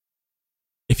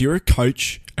If you're a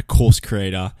coach, a course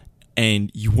creator,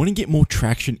 and you want to get more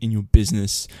traction in your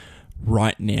business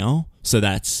right now, so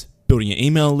that's building your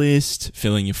email list,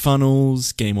 filling your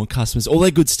funnels, getting more customers, all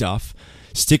that good stuff,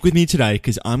 stick with me today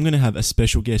because I'm going to have a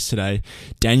special guest today,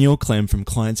 Danielle Clem from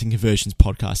Clients and Conversions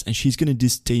podcast, and she's going to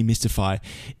demystify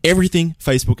everything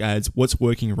Facebook ads, what's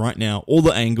working right now, all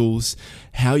the angles,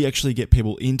 how you actually get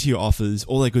people into your offers,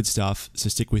 all that good stuff. So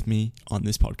stick with me on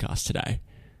this podcast today.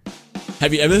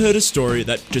 Have you ever heard a story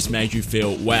that just made you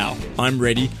feel, wow, I'm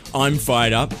ready, I'm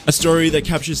fired up? A story that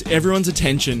captures everyone's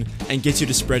attention and gets you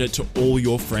to spread it to all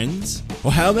your friends?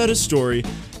 Or how about a story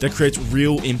that creates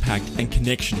real impact and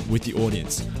connection with the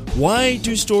audience? Why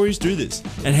do stories do this?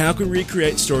 And how can we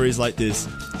create stories like this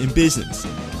in business?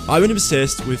 I've been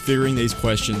obsessed with figuring these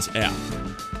questions out.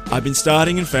 I've been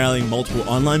starting and failing multiple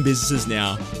online businesses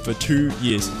now for 2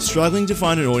 years, struggling to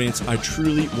find an audience I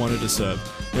truly wanted to serve.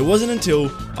 It wasn't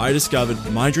until I discovered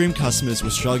my dream customers were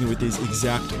struggling with these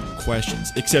exact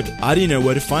questions, except I didn't know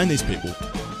where to find these people.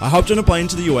 I hopped on a plane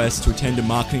to the US to attend a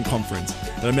marketing conference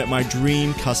that I met my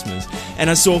dream customers, and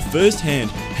I saw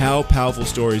firsthand how powerful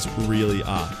stories really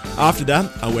are. After that,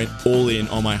 I went all in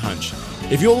on my hunch.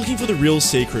 If you're looking for the real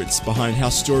secrets behind how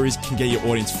stories can get your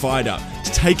audience fired up,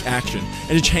 to take action,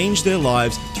 and to change their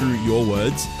lives through your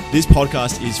words, this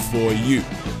podcast is for you.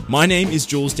 My name is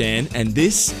Jules Dan, and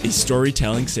this is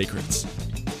Storytelling Secrets.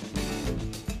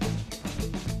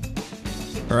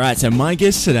 All right, so my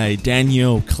guest today,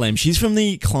 Danielle Clem, she's from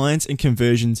the Clients and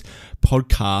Conversions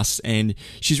podcast, and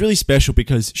she's really special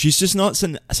because she's just not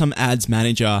some ads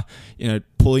manager,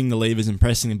 pulling the levers and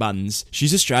pressing the buttons.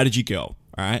 She's a strategy girl,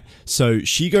 all right? So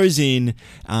she goes in,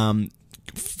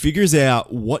 figures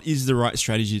out what is the right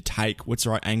strategy to take, what's the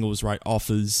right angles, right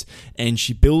offers, and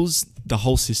she builds the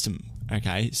whole system.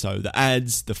 Okay, so the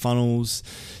ads, the funnels,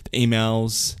 the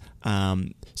emails.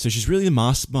 So she's really the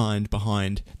mastermind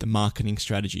behind the marketing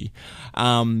strategy.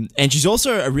 And she's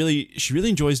also she really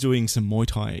enjoys doing some Muay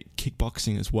Thai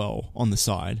kickboxing as well on the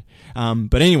side.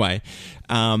 But anyway,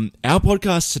 our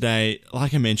podcast today,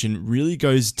 like I mentioned, really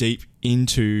goes deep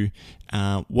into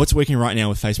what's working right now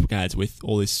with Facebook ads with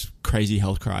all this crazy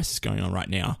health crisis going on right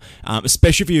now.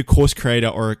 Especially if you're a course creator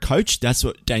or a coach, that's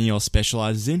what Danielle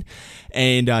specializes in.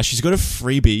 And she's got a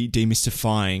freebie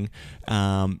demystifying.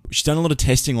 She's done a lot of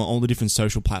testing on all the different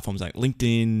social platforms like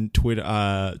LinkedIn, Twitter,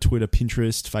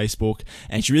 Pinterest, Facebook,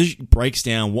 and she really breaks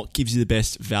down what gives you the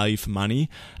best value for money.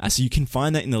 So you can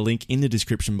find that in the link in the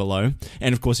description below.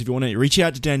 And of course, if you want to reach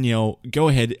out to Danielle, go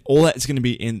ahead. All that's going to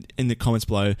be in the comments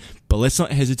below. But let's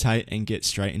not hesitate and get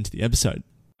straight into the episode.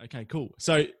 Okay, cool.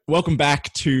 So welcome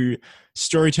back to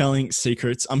Storytelling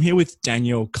Secrets. I'm here with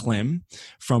Danielle Clem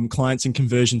from Clients and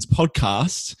Conversions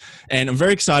podcast, and I'm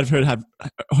very excited for her to have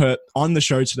her on the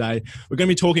show today. We're going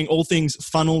to be talking all things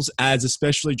funnels, ads,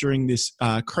 especially during this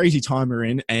crazy time we're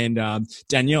in. And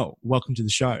Danielle, welcome to the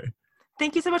show.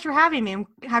 Thank you so much for having me. I'm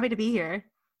happy to be here.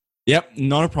 Yep,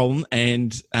 not a problem.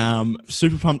 And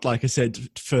super pumped, like I said,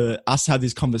 for us to have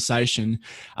this conversation.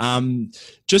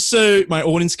 Just so my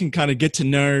audience can kind of get to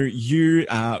know you,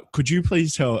 could you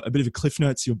please tell a bit of a Cliff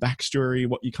Notes, your backstory,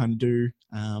 what you kind of do?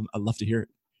 I'd love to hear it.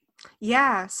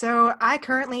 Yeah, so I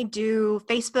currently do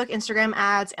Facebook, Instagram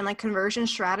ads, and conversion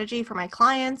strategy for my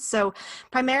clients. So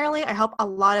primarily I help a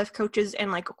lot of coaches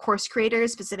and course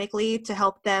creators specifically to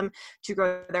help them to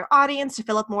grow their audience, to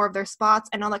fill up more of their spots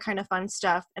and all that kind of fun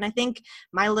stuff. And I think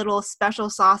my little special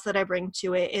sauce that I bring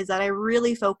to it is that I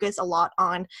really focus a lot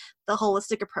on the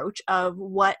holistic approach of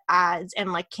what ads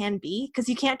and can be, because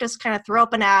you can't just kind of throw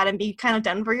up an ad and be kind of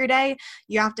done for your day.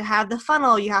 You have to have the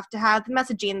funnel, you have to have the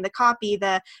messaging, the copy,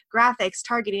 the graphics,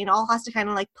 targeting. It all has to kind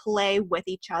of play with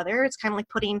each other. It's kind of like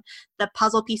putting the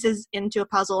puzzle pieces into a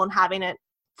puzzle and having it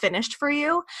finished for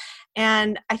you.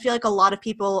 And I feel like a lot of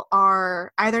people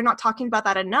are either not talking about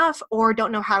that enough or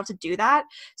don't know how to do that.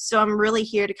 So I'm really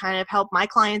here to kind of help my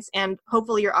clients and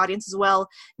hopefully your audience as well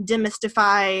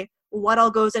demystify what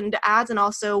all goes into ads and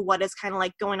also what is kind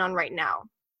of going on right now.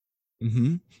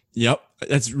 Mm-hmm. Yep.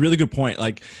 That's a really good point.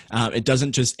 It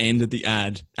doesn't just end at the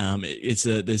ad.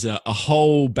 There's a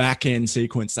whole back end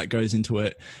sequence that goes into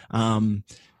it.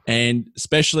 And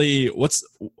especially what's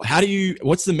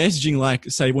the messaging like,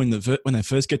 say when they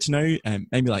first get to know you, and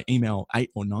maybe email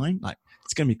 8 or 9,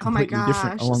 it's going to be completely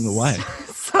different along the way.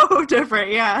 So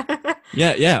different. Yeah.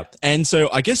 Yeah. And so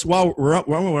I guess while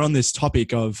we're on this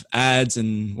topic of ads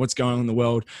and what's going on in the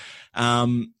world,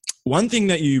 one thing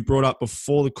that you brought up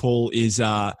before the call is,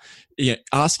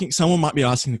 someone might be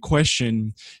asking the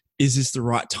question, is this the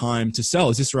right time to sell?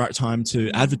 Is this the right time to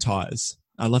advertise?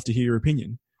 I'd love to hear your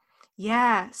opinion.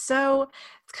 Yeah. So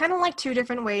It's kind of like two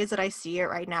different ways that I see it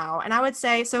right now. And I would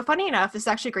say, so funny enough, this is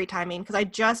actually great timing because I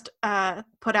just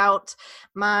put out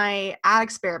my ad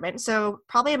experiment. So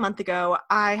probably a month ago,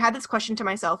 I had this question to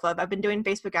myself of, I've been doing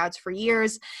Facebook ads for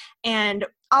years, and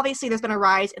obviously there's been a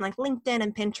rise in like LinkedIn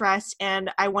and Pinterest.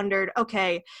 And I wondered,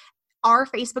 okay, are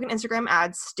Facebook and Instagram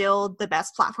ads still the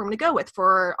best platform to go with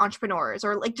for entrepreneurs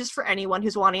or like just for anyone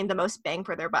who's wanting the most bang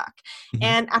for their buck? Mhm.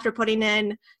 And after putting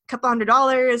in a couple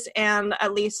 $100 and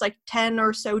at least like 10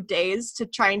 or so days to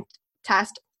try and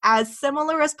test as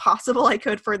similar as possible I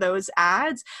could for those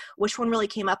ads, which one really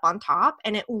came up on top?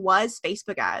 And it was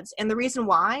Facebook ads. And the reason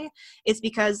why is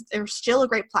because they're still a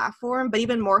great platform, but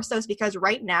even more so is because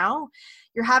right now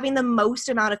you're having the most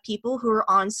amount of people who are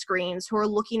on screens, who are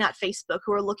looking at Facebook,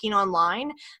 who are looking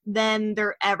online than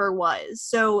there ever was.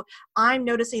 So I'm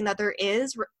noticing that there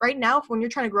is right now, when you're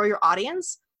trying to grow your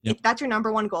audience, Yep. if that's your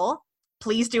number one goal,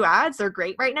 please do ads. They're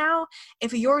great right now.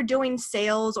 If you're doing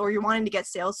sales or you're wanting to get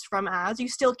sales from ads, you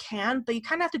still can, but you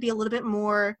kind of have to be a little bit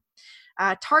more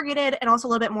targeted and also a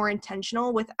little bit more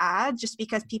intentional with ads, just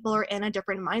because people are in a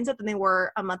different mindset than they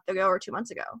were a month ago or 2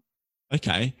 months ago.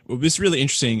 Okay. Well, this is really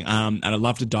interesting, and I'd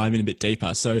love to dive in a bit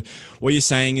deeper. So what you're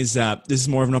saying is that this is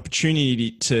more of an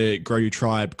opportunity to grow your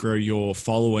tribe, grow your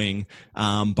following,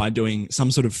 by doing some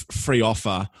sort of free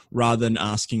offer rather than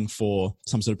asking for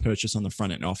some sort of purchase on the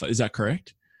front end offer. Is that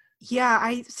correct? Yeah,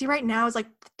 I see right now is like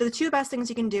the two best things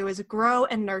you can do is grow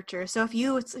and nurture. So if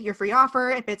it's your free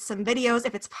offer, if it's some videos,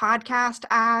 if it's podcast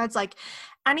ads, like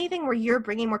anything where you're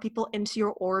bringing more people into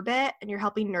your orbit and you're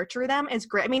helping nurture them is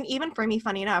great. I mean, even for me,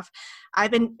 funny enough, I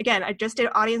just did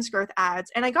audience growth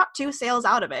ads and I got 2 sales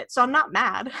out of it. So I'm not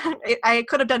mad. I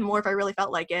could have done more if I really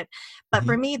felt like it. But Mhm.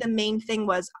 for me, the main thing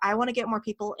was I want to get more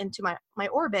people into my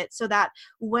orbit so that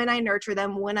when I nurture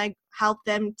them, when I help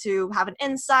them to have an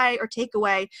insight or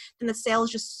takeaway, then the sale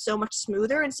is just so much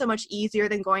smoother and so much easier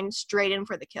than going straight in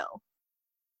for the kill.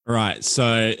 Right.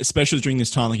 So, especially during this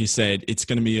time, like you said, it's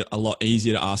going to be a lot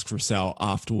easier to ask for a sale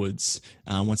afterwards,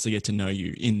 once they get to know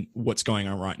you in what's going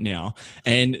on right now.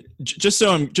 And just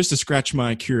to scratch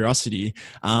my curiosity,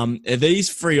 are these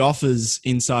free offers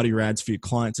inside of your ads for your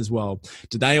clients as well?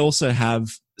 Do they also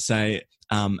have, say,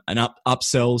 an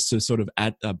upsells to sort of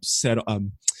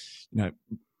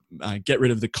get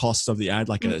rid of the cost of the ad,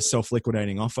 like a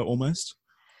self-liquidating offer almost?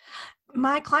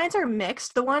 My clients are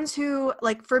mixed. The ones who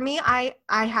like for me, I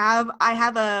have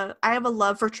a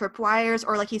love for tripwires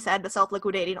or like you said, the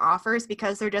self-liquidating offers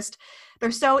because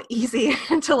they're so easy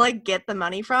to like get the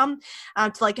money from,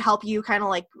 to like help you kind of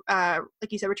like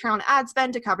you said, return on ad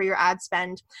spend to cover your ad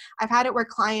spend. I've had it where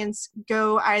clients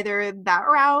go either that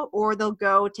route or they'll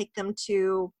go take them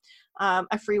to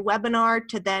a free webinar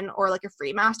to then, or like a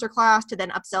free masterclass to then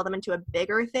upsell them into a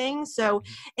bigger thing. So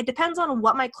it depends on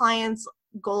what my clients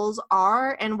goals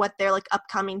are and what their like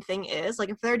upcoming thing is. Like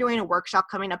if they're doing a workshop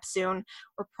coming up soon,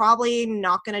 we're probably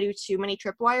not going to do too many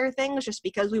tripwire things just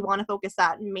because we want to focus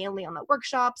that mainly on the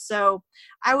workshop. So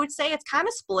I would say it's kind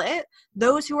of split.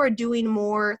 Those who are doing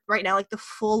more right now, like the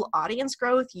full audience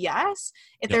growth, yes.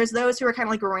 If Yep. there's those who are kind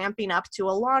of like ramping up to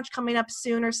a launch coming up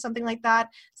soon or something like that,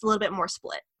 it's a little bit more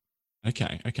split.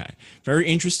 Okay. Very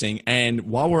interesting. And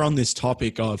while we're on this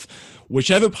topic of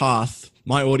whichever path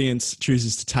my audience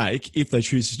chooses to take, if they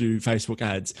choose to do Facebook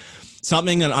ads,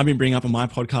 something that I've been bringing up on my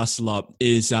podcast a lot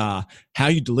is how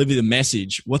you deliver the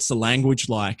message. What's the language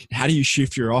like? How do you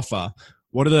shift your offer?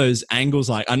 What are those angles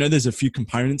like? I know there's a few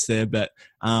components there, but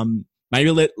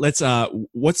maybe let's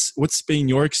what's been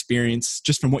your experience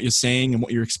just from what you're seeing and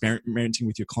what you're experimenting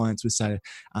with your clients with, say,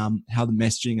 how the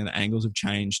messaging and the angles have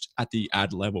changed at the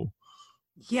ad level.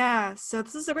 Yeah, so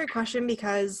this is a great question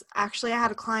because actually I had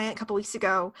a client a couple weeks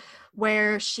ago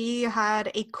where she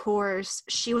had a course.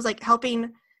 She was like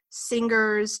helping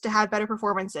singers to have better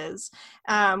performances,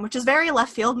 which is very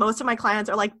left field. Most of my clients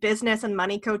are like business and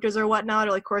money coaches or whatnot,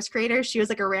 or like course creators. She was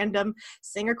like a random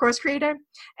singer course creator.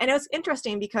 And it was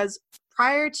interesting because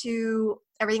prior to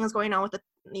everything was going on with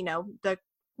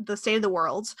the state of the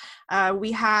world,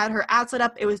 we had her ad set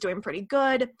up. It was doing pretty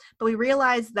good, but we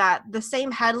realized that the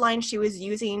same headline she was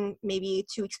using maybe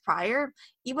 2 weeks prior,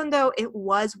 even though it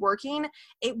was working,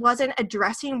 it wasn't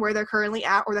addressing where they're currently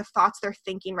at or the thoughts they're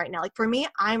thinking right now. Like for me,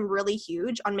 I'm really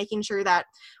huge on making sure that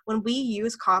when we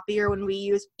use copy or when we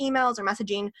use emails or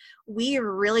messaging, we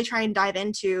really try and dive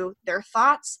into their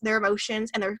thoughts, their emotions,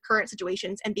 and their current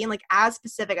situations and being like as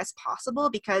specific as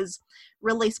possible, because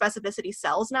really specificity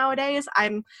sells nowadays.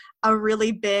 I'm a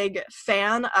really big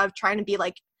fan of trying to be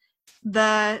like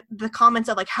the comments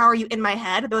of like, how are you in my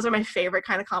head? Those are my favorite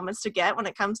kind of comments to get when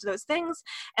it comes to those things.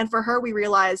 And for her, we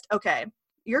realized, okay,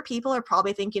 your people are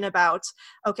probably thinking about,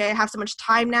 okay, I have so much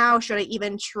time now. Should I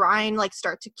even try and like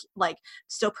start to like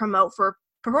still promote for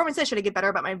performances? Should I get better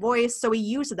about my voice? So we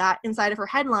used that inside of her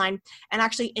headline and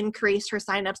actually increased her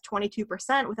signups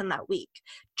 22% within that week,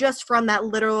 just from that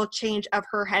literal change of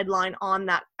her headline on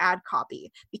that ad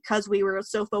copy, because we were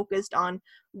so focused on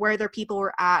where their people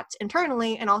were at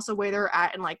internally and also where they're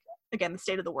at in, like, again, the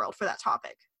state of the world for that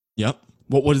topic. Yep.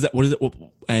 What is that? What is it?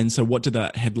 And so what did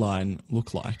that headline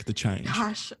look like, the change?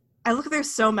 Gosh, I look,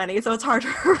 there's so many, so it's hard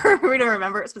for me to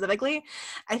remember it specifically.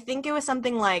 I think it was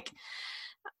something like,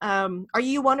 are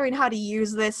you wondering how to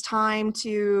use this time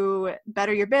to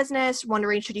better your business?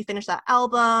 Wondering, should you finish that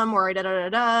album, or da da da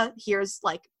da? Here's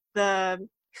like the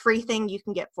free thing you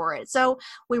can get for it. So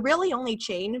we really only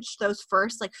changed those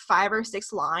first like 5 or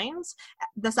 6 lines.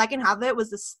 The second half of it was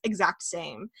the exact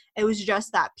same. It was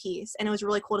just that piece, and it was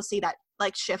really cool to see that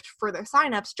like shift for their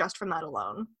signups just from that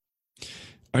alone.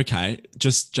 Okay,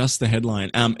 just the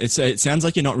headline. It sounds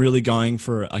like you're not really going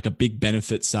for like a big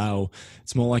benefit sale.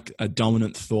 It's more like a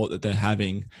dominant thought that they're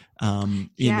having in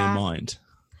their mind.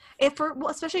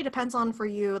 Especially depends on, for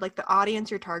you, like the audience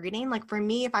you're targeting. Like for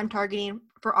me, if I'm targeting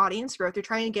for audience growth, you're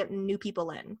trying to get new people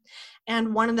in.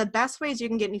 And one of the best ways you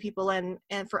can get new people in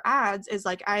and for ads is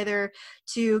like either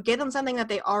to give them something that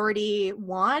they already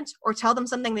want or tell them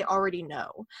something they already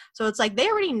know. So it's like they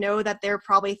already know that they're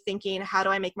probably thinking, how do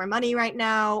I make more money right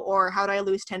now? Or how do I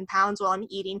lose 10 pounds while I'm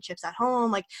eating chips at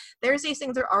home? Like there's these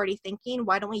things they're already thinking.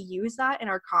 Why don't we use that in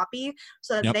our copy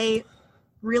so that they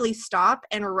really stop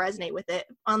and resonate with it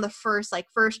on the first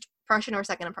impression or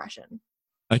second impression?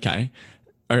 Okay.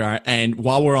 All right. And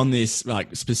while we're on this,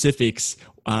 like specifics,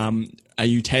 are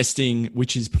you testing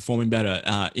which is performing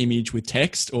better, image with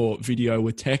text or video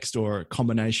with text, or a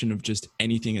combination of just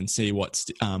anything, and see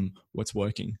what's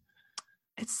working?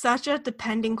 It's such a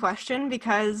depending question,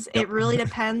 because it really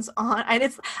depends on,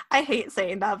 and I hate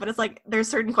saying that, but it's like there's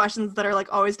certain questions that are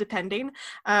like always depending.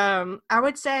 I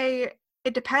would say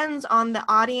it depends on the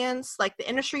audience, like the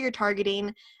industry you're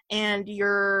targeting and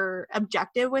your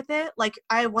objective with it. Like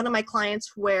I have one of my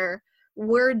clients where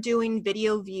we're doing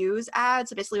video views ads.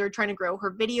 So basically we're trying to grow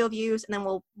her video views, and then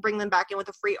we'll bring them back in with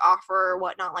a free offer or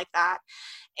whatnot like that.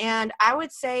 And I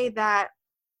would say that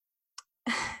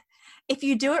if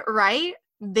you do it right,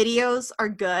 videos are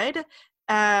good.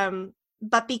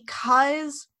 But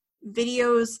because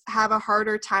videos have a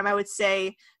harder time, I would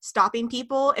say, stopping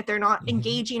people if they're not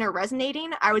engaging or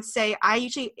resonating, I would say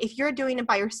if you're doing it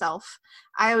by yourself,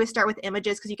 I always start with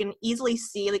images, because you can easily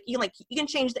see, you can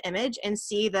change the image and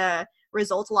see the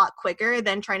results a lot quicker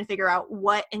than trying to figure out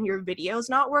what in your video is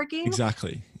not working.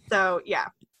 Exactly. So yeah.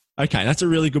 Okay, that's a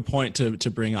really good point to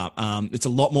bring up. It's a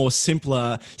lot more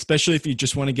simpler, especially if you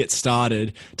just want to get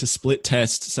started, to split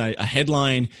test, say, a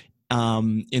headline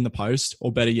in the post,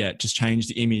 or better yet, just change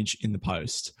the image in the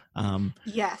post.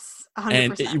 Yes, 100%.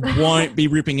 And you won't be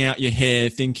ripping out your hair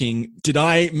thinking, did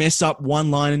I mess up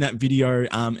one line in that video?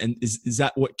 And is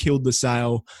that what killed the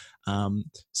sale?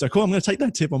 So cool. I'm going to take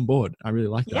that tip on board. I really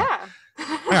like that. Yeah.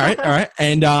 All right.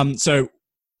 And so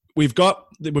we've got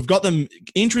them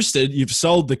interested. You've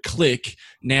sold the click.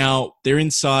 Now they're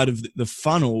inside of the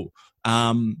funnel.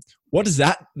 What does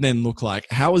that then look like?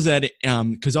 How is that?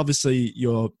 Because obviously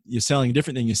you're selling a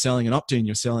different thing. You're selling an opt-in.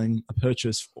 You're selling a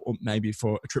purchase, or maybe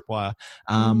for a tripwire.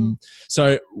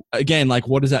 So again, like,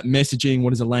 what is that messaging?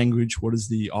 What is the language? What does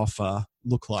the offer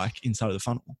look like inside of the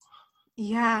funnel?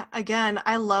 Yeah, again,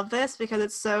 I love this because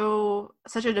it's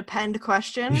such a depend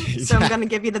question. So I'm going to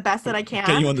give you the best that I can.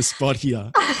 Get you on the spot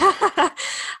here.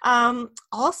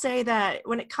 I'll say that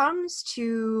when it comes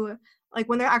to like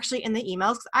when they're actually in the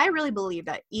emails, because I really believe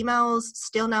that emails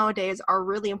still nowadays are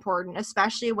really important,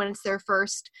 especially when it's their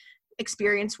first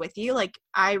experience with you. Like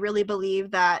I really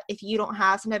believe that if you don't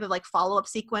have some type of like follow-up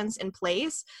sequence in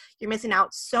place, you're missing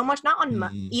out so much, not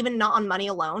on even not on money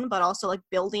alone, but also like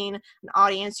building an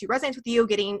audience who resonates with you,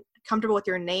 getting comfortable with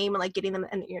your name, and like getting them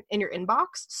in your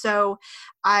inbox. So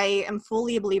I am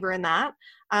fully a believer in that.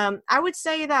 I would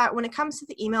say that when it comes to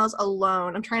the emails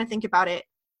alone, I'm trying to think about it,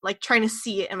 like trying to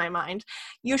see it in my mind.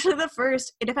 Usually it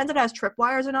depends if it has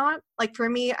tripwires or not. Like for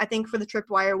me, I think for the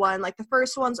tripwire one, like the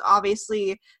first one's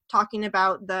obviously talking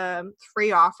about the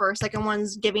free offer. Second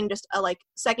one's giving just a like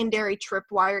secondary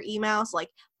tripwire email. So like,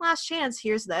 last chance,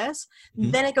 here's this.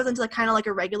 Then it goes into like kind of like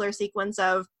a regular sequence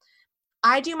of,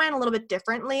 I do mine a little bit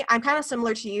differently. I'm kind of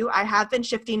similar to you. I have been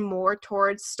shifting more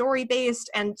towards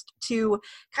story-based and to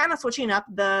kind of switching up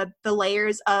the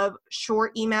layers of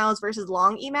short emails versus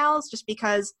long emails, just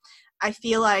because I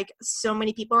feel like so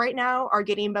many people right now are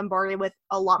getting bombarded with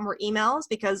a lot more emails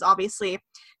because obviously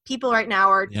people right now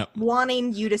are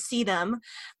wanting you to see them.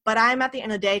 But I'm at the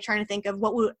end of the day trying to think of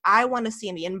what would I want to see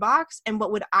in the inbox and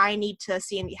what would I need to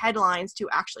see in the headlines to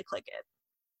actually click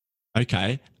it.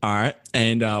 Okay. All right.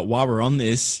 And while we're on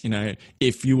this,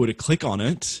 if you were to click on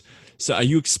it, so are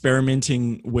you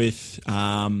experimenting with,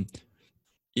 not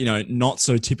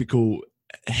so typical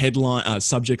headline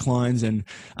subject lines and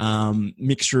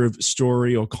mixture of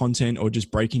story or content, or just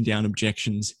breaking down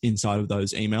objections inside of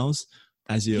those emails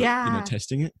as you're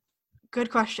testing it? Good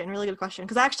question. Really good question.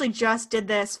 Because I actually just did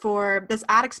this for this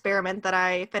ad experiment that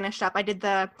I finished up. I did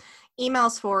the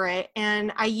emails for it,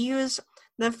 and I used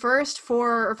the first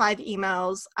 4 or 5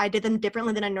 emails. I did them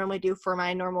differently than I normally do for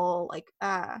my normal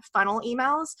funnel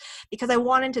emails, because I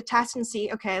wanted to test and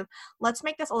see, okay, let's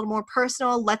make this a little more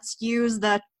personal. Let's use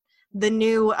the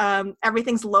new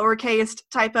everything's lowercase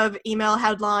type of email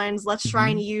headlines. Let's try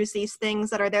and use these things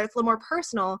that are there. It's a little more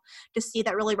personal to see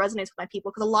that really resonates with my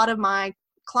people, because a lot of my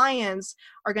clients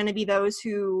are going to be those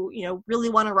who really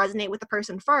want to resonate with the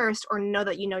person first, or know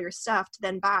that your stuff to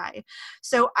then buy.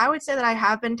 So I would say that I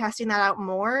have been testing that out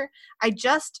more. I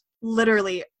just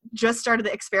literally just started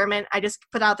the experiment. I just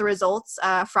put out the results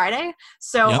Friday,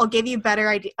 so I'll give you a better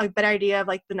idea of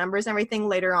like the numbers and everything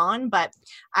later on. But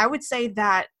I would say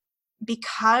that,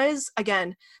 because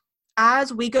again,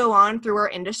 as we go on through our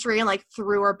industry and like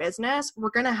through our business,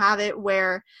 we're going to have it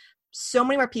where so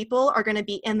many more people are going to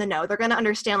be in the know. They're going to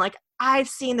understand, like, I've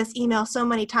seen this email so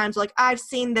many times, like I've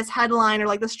seen this headline or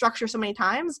like the structure so many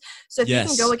times. So if you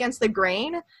can go against the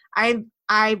grain,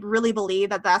 I really believe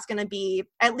that that's going to be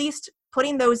at least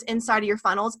putting those inside of your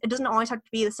funnels. It doesn't always have to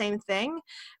be the same thing.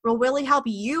 It will really help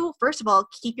you, first of all,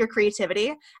 keep your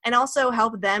creativity, and also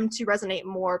help them to resonate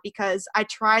more, because I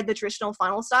tried the traditional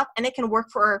funnel stuff and it can work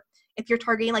for if you're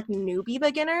targeting like newbie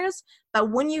beginners. But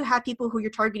when you have people who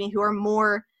you're targeting who are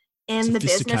more in the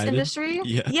business industry,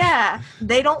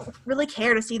 they don't really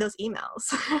care to see those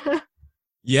emails.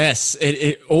 Yes,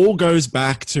 it all goes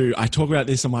back to, I talk about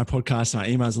this on my podcast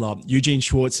and my emails a lot, Eugene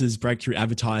Schwartz's Breakthrough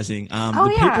Advertising.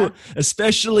 People,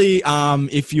 especially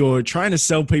if you're trying to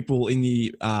sell people in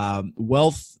the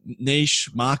wealth niche,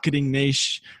 marketing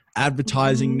niche,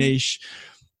 advertising niche,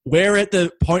 we're at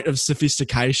the point of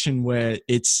sophistication where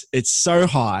it's so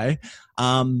high.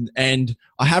 And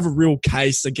I have a real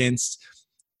case against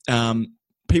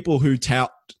people who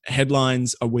tout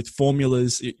headlines with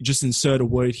formulas. Just insert a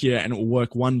word here and it will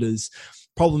work wonders.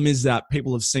 Problem is that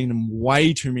people have seen them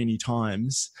way too many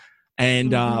times.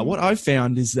 And what I've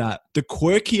found is that the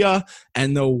quirkier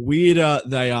and the weirder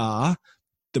they are,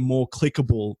 the more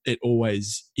clickable it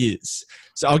always is.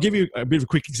 So I'll give you a bit of a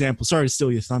quick example. Sorry to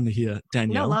steal your thunder here,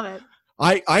 Danielle. No, love it.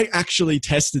 I actually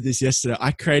tested this yesterday.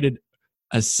 I created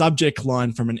a subject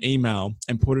line from an email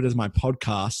and put it as my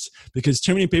podcast, because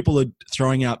too many people are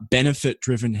throwing out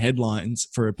benefit-driven headlines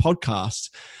for a podcast.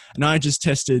 And I just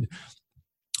tested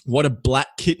what a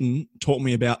black kitten taught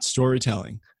me about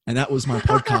storytelling. And that was my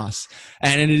podcast.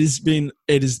 And it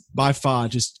is by far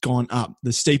just gone up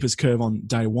the steepest curve on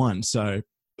day one. So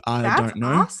I don't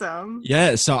know. That's awesome.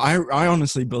 Yeah. So I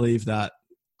honestly believe that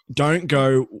don't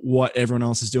go what everyone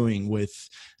else is doing with,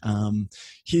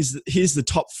 here's the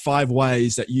top 5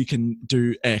 ways that you can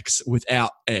do X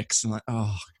without X. I'm like,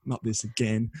 oh, not this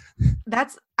again.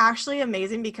 That's actually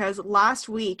amazing, because last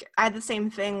week I had the same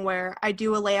thing where I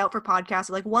do a layout for podcasts,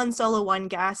 like one solo, one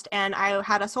guest, and I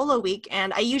had a solo week,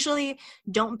 and I usually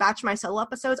don't batch my solo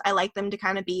episodes. I like them to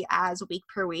kind of be as week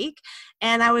per week.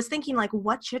 And I was thinking, like,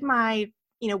 what should my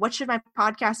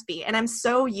podcast be? And I'm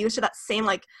so used to that same,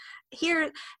 like,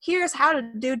 here's how to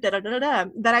do da-da-da-da-da,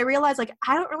 that I realized, like,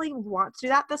 I don't really want to do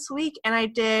that this week. And I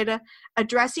did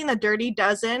addressing the dirty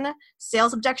dozen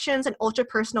sales objections and ultra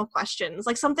personal questions,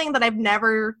 like something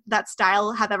that that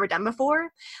style have ever done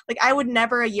before. Like, I would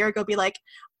never a year ago be like,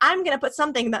 I'm going to put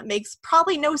something that makes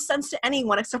probably no sense to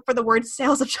anyone except for the word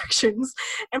sales objections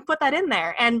and put that in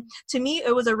there. And to me,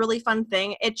 it was a really fun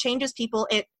thing. It changes people.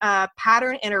 It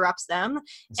pattern interrupts them.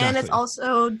 Exactly. And it's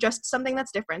also just something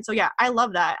that's different. So yeah, I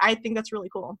love that. I think that's really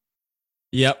cool.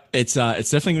 Yep. It's definitely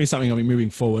going to be something I'll be moving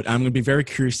forward. I'm going to be very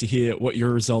curious to hear what your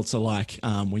results are like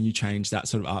when you change that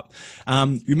sort of up.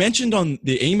 You mentioned on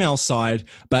the email side,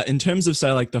 but in terms of,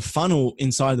 say, like the funnel,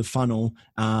 inside the funnel,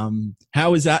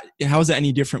 how is that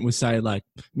any different with, say, like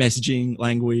messaging,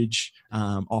 language,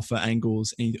 offer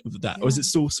angles, any of that? Yeah. Or is it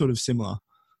still sort of similar?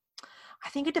 I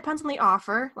think it depends on the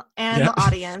offer and the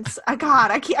audience. I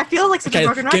feel like such a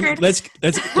broken record. Let's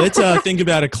think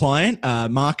about a client,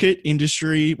 market,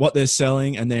 industry, what they're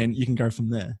selling, and then you can go from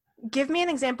there. Give me an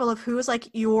example of who's like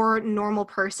your normal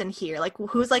person here. Like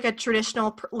who's like a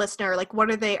traditional listener? Like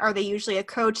what are they? Are they usually a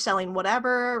coach selling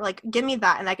whatever? Like give me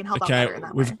that and I can help out Okay, better in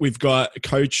that way. we've got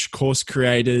coach, course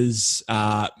creators,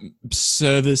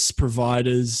 service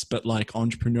providers, but like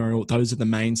entrepreneurial. Those are the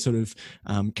main sort of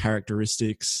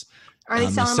characteristics. Are they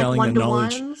They're selling like selling the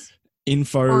knowledge, one-to-ones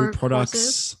info, or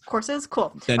products, Courses?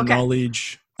 Cool. their Okay.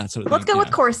 knowledge, that sort of Let's thing. go with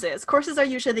Yeah. courses. Courses are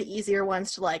usually the easier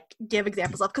ones to like give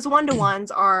examples of because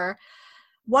one-to-ones are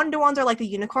like the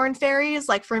unicorn fairies.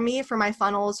 Like for me, for my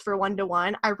funnels for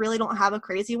one-to-one, I really don't have a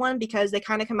crazy one because they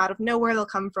kind of come out of nowhere. They'll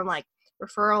come from like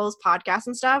referrals, podcasts,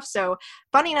 and stuff. So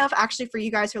funny enough, actually for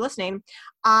you guys who are listening,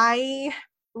 I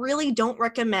really don't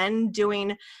recommend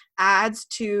doing ads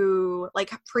to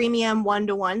like premium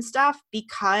one-to-one stuff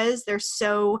because they're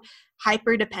so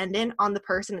hyper dependent on the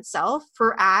person itself.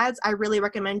 For ads, I really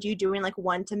recommend you doing like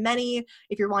one to many.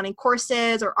 If you're wanting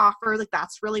courses or offers, like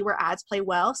that's really where ads play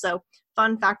well. So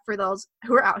fun fact for those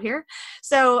who are out here.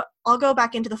 So I'll go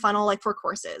back into the funnel like for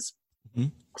courses. Mm-hmm.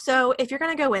 So if you're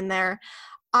going to go in there,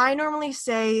 I normally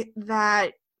say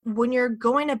that when you're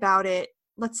going about it,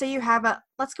 let's say you have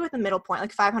let's go with the middle point,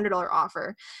 like $500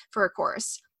 offer for a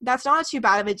course. That's not too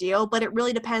bad of a deal, but it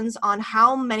really depends on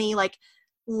how many like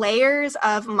layers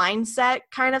of mindset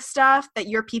kind of stuff that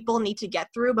your people need to get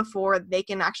through before they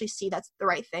can actually see that's the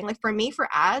right thing. Like for me, for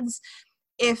ads,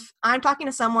 if I'm talking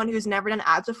to someone who's never done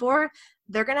ads before,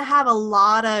 they're going to have a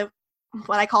lot of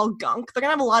what I call gunk. They're going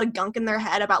to have a lot of gunk in their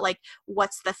head about like,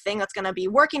 what's the thing that's going to be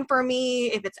working for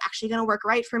me? If it's actually going to work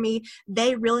right for me,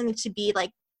 they really need to be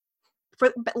like,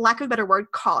 for lack of a better word,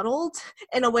 coddled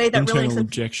in a way that internal really makes them,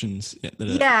 objections.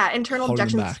 internal holding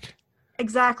them objections. back.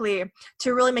 Exactly.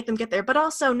 To really make them get there, but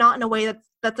also not in a way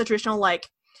that's the traditional like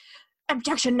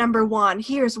objection number one,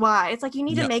 here's why. It's like you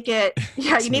need to make it,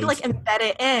 you need to like embed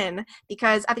it in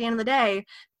because at the end of the day,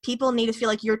 people need to feel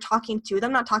like you're talking to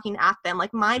them, not talking at them.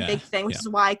 Like my big thing, which is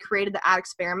why I created the ad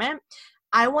experiment.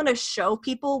 I want to show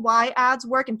people why ads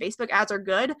work and Facebook ads are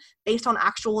good based on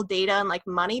actual data and like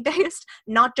money based,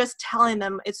 not just telling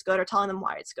them it's good or telling them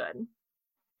why it's good.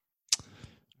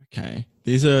 Okay,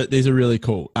 these are really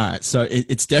cool. All right, so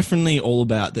it's definitely all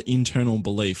about the internal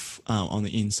belief on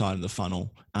the inside of the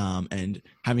funnel, and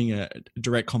having a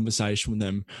direct conversation with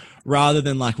them, rather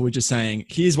than like we're just saying,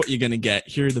 "Here's what you're going to get.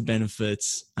 Here are the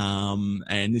benefits,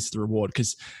 and this is the reward."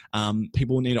 Because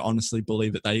people need to honestly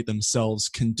believe that they themselves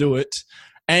can do it,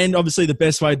 and obviously the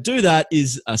best way to do that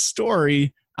is a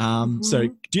story. So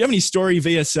do you have any story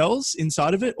VSLs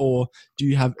inside of it, or do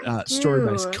you have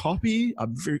story-based copy?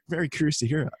 I'm very, very curious to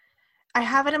hear it. I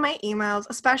have it in my emails,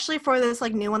 especially for this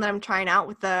like new one that I'm trying out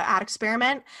with the ad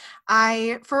experiment.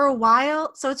 For a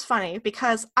while, so it's funny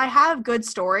because I have good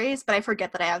stories, but I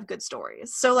forget that I have good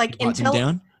stories. So like Them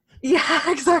down? Yeah,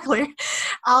 exactly.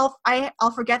 I'll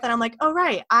forget that I'm like, oh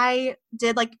right, I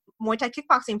did like Muay Thai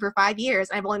kickboxing for 5 years.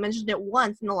 And I've only mentioned it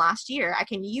once in the last year. I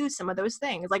can use some of those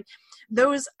things. Like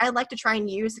those, I like to try and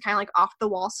use the kind of like off the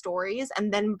wall stories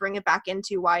and then bring it back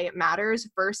into why it matters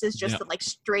versus just the, like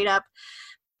straight up,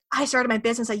 I started my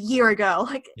business a year ago.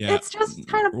 Like it's just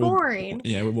kind of boring.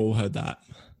 We've all heard that.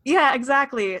 Yeah,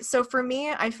 exactly. So for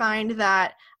me, I find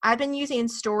that I've been using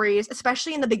stories,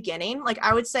 especially in the beginning. Like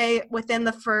I would say within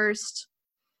the first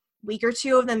week or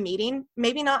two of the meeting,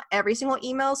 maybe not every single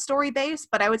email story based,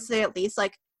 but I would say at least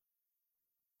like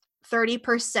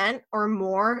 30% or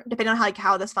more, depending on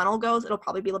how this funnel goes, it'll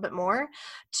probably be a little bit more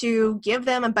to give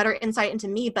them a better insight into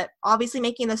me, but obviously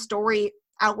making the story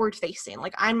outward facing.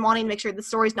 Like I'm wanting to make sure the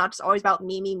story is not just always about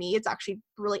me. It's actually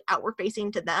really outward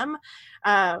facing to them.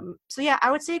 So yeah,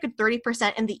 I would say a good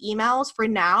 30% in the emails for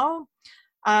now.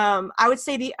 I would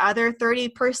say the other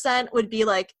 30% would be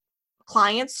like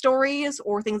client stories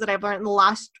or things that I've learned in the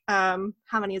last, how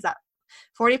many is that?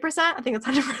 40%? I think it's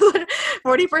 100%.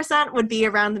 40% would be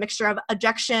around the mixture of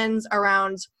objections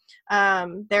around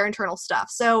their internal stuff.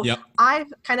 So I've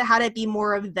kind of had it be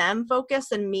more of them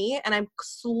focused than me, and I'm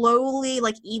slowly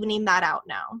like evening that out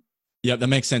now. Yeah, that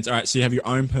makes sense. All right, so you have your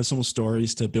own personal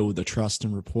stories to build the trust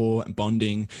and rapport and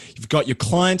bonding. You've got your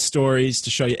client stories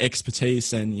to show your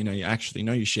expertise and, you actually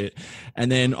know your shit.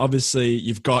 And then obviously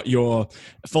you've got your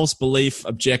false belief,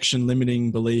 objection, limiting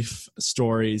belief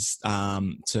stories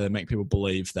to make people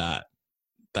believe that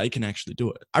they can actually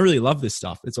do it. I really love this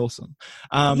stuff. It's awesome.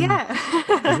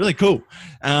 It's really cool.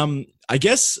 I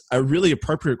guess a really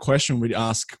appropriate question we'd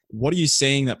ask, what are you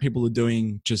seeing that people are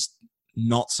doing just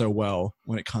not so well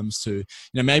when it comes to,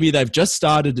 maybe they've just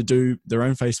started to do their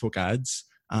own Facebook ads,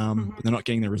 but they're not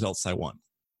getting the results they want?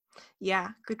 Yeah,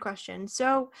 good question.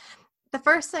 So the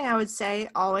first thing I would say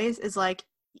always is like,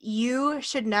 you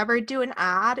should never do an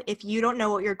ad if you don't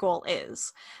know what your goal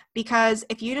is. Because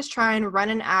if you just try and run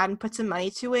an ad and put some money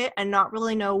to it and not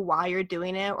really know why you're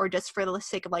doing it, or just for the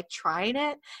sake of like trying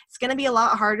it, it's going to be a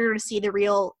lot harder to see the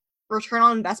real return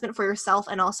on investment for yourself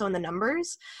and also in the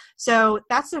numbers. So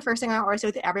that's the first thing I always say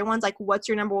with everyone's like, what's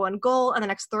your number one goal in the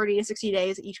next 30 to 60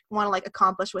 days that you want to like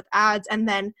accomplish with ads, and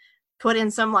then put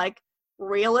in some like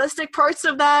realistic parts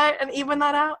of that and even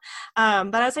that out.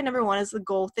 But I would say number one is the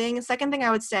goal thing. The second thing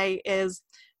I would say is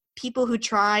people who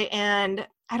try, and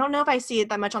I don't know if I see it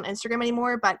that much on Instagram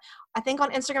anymore, but I think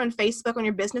on Instagram and Facebook on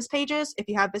your business pages, if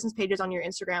you have business pages on your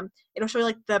Instagram, it'll show you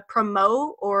like the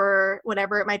promote or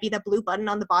whatever it might be, the blue button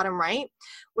on the bottom right,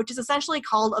 which is essentially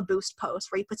called a boost post,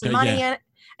 where you put some money in it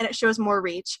and it shows more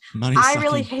reach. I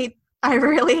really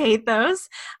hate those,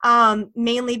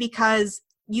 mainly because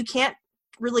you can't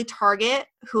really target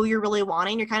who you're really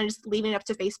wanting. You're kind of just leaving it up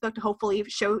to Facebook to hopefully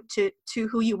show to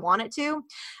who you want it to.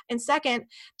 And second,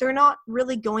 they're not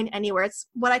really going anywhere. It's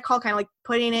what I call kind of like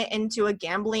putting it into a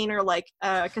gambling or like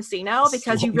a casino,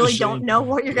 because you really don't know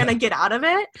what you're going to get out of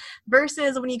it.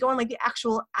 Versus when you go on like the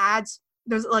actual ads,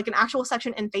 there's like an actual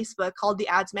section in Facebook called the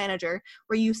Ads Manager,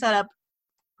 where you set up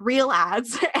real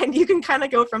ads and you can kind of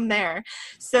go from there.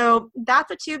 So that's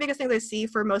the two biggest things I see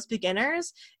for most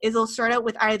beginners, is they'll start out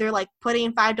with either like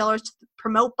putting $5 to the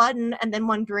promote button and then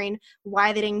wondering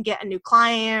why they didn't get a new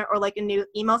client or like a new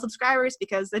email subscribers,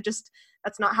 because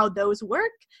that's not how those work.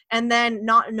 And then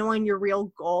not knowing your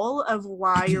real goal of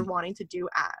why you're wanting to do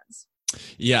ads.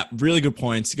 Yeah, really good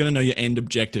points. You got to know your end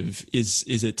objective. Is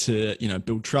it to,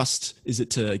 build trust? Is it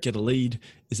to get a lead?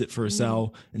 Is it for a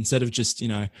sell? Instead of just,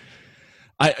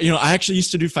 I actually used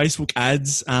to do Facebook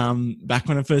ads back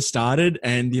when I first started,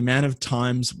 and the amount of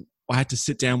times I had to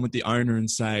sit down with the owner and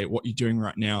say, what you're doing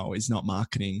right now is not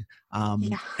marketing.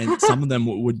 And some of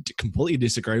them would completely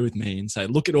disagree with me and say,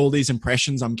 look at all these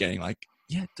impressions I'm getting. Like,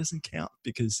 yeah, it doesn't count,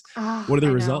 because what are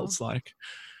the results like?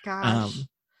 Gosh.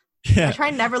 Yeah. I try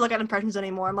and never look at impressions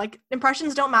anymore. I'm like,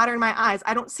 impressions don't matter in my eyes.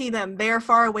 I don't see them. They are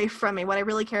far away from me. What I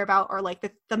really care about are like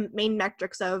the main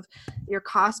metrics of your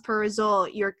cost per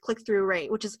result, your click-through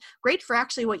rate, which is great for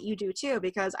actually what you do too,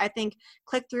 because I think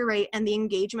click-through rate and the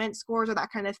engagement scores or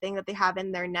that kind of thing that they have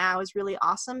in there now is really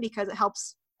awesome, because it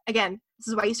helps. Again, this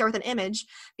is why you start with an image,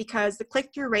 because the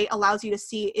click-through rate allows you to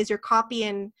see, is your copy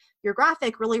and your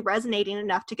graphic really resonating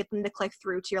enough to get them to click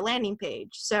through to your landing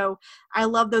page. So I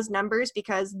love those numbers,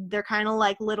 because they're kind of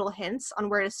like little hints on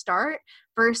where to start,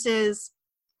 versus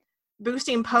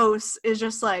boosting posts is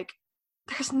just like,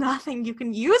 there's nothing you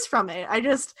can use from it. I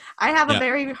have a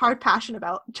very hard passion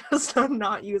about just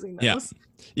not using those.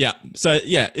 Yeah. So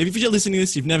if you're listening to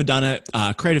this, you've never done it,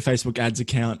 create a Facebook ads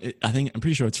account. I'm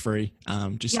pretty sure it's free.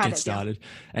 Just get started.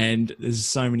 And there's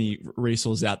so many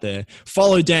resources out there.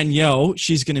 Follow Danielle.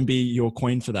 She's going to be your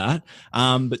queen for that.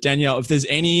 But Danielle, if there's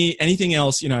anything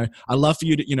else, I'd love for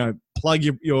you to, plug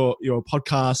your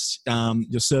podcast,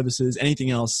 your services, anything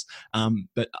else.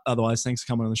 But otherwise, thanks for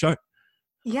coming on the show.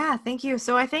 Yeah, thank you.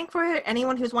 So I think for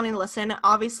anyone who's wanting to listen,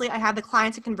 obviously I have the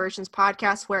Clients and Conversions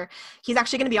podcast, where he's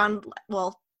actually going to be on,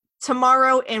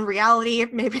 tomorrow in reality,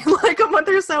 maybe like a month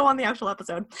or so on the actual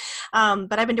episode.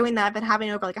 But I've been doing that. I've been having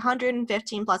over like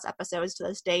 115 plus episodes to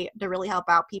this date to really help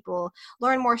out people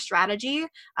learn more strategy.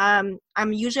 I'm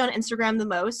usually on Instagram the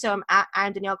most, so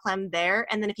I'm Danielle Clem there.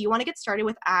 And then if you want to get started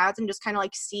with ads and just kind of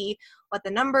like see what the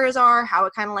numbers are, how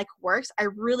it kind of like works, I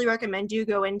really recommend you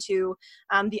go into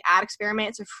the Ad Experiment.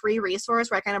 It's a free resource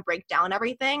where I kind of break down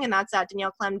everything, and that's at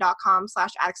danielleclem.com/ad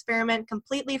experiment.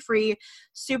 Completely free,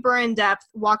 super in-depth,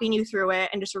 walking you through it,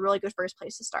 and just a really good first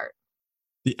place to start.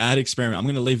 The Ad Experiment. I'm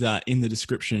going to leave that in the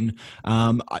description.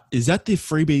 Is that the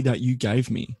freebie that you gave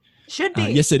me? Should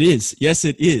be. Yes, it is. Yes,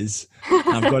 it is.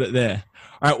 I've got it there.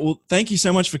 All right. Well, thank you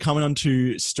so much for coming on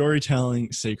to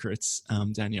Storytelling Secrets,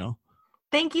 Danielle.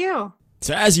 Thank you.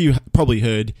 So as you probably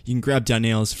heard, you can grab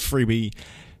Danielle's freebie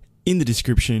in the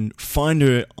description, find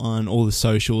her on all the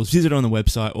socials, visit her on the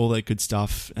website, all that good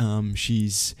stuff.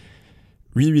 She's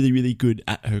really, really, really good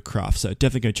at her craft, so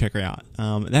definitely go check her out.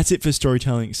 That's it for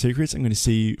Storytelling Secrets. I'm going to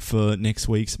see you for next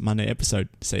week's Monday episode.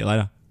 See you later.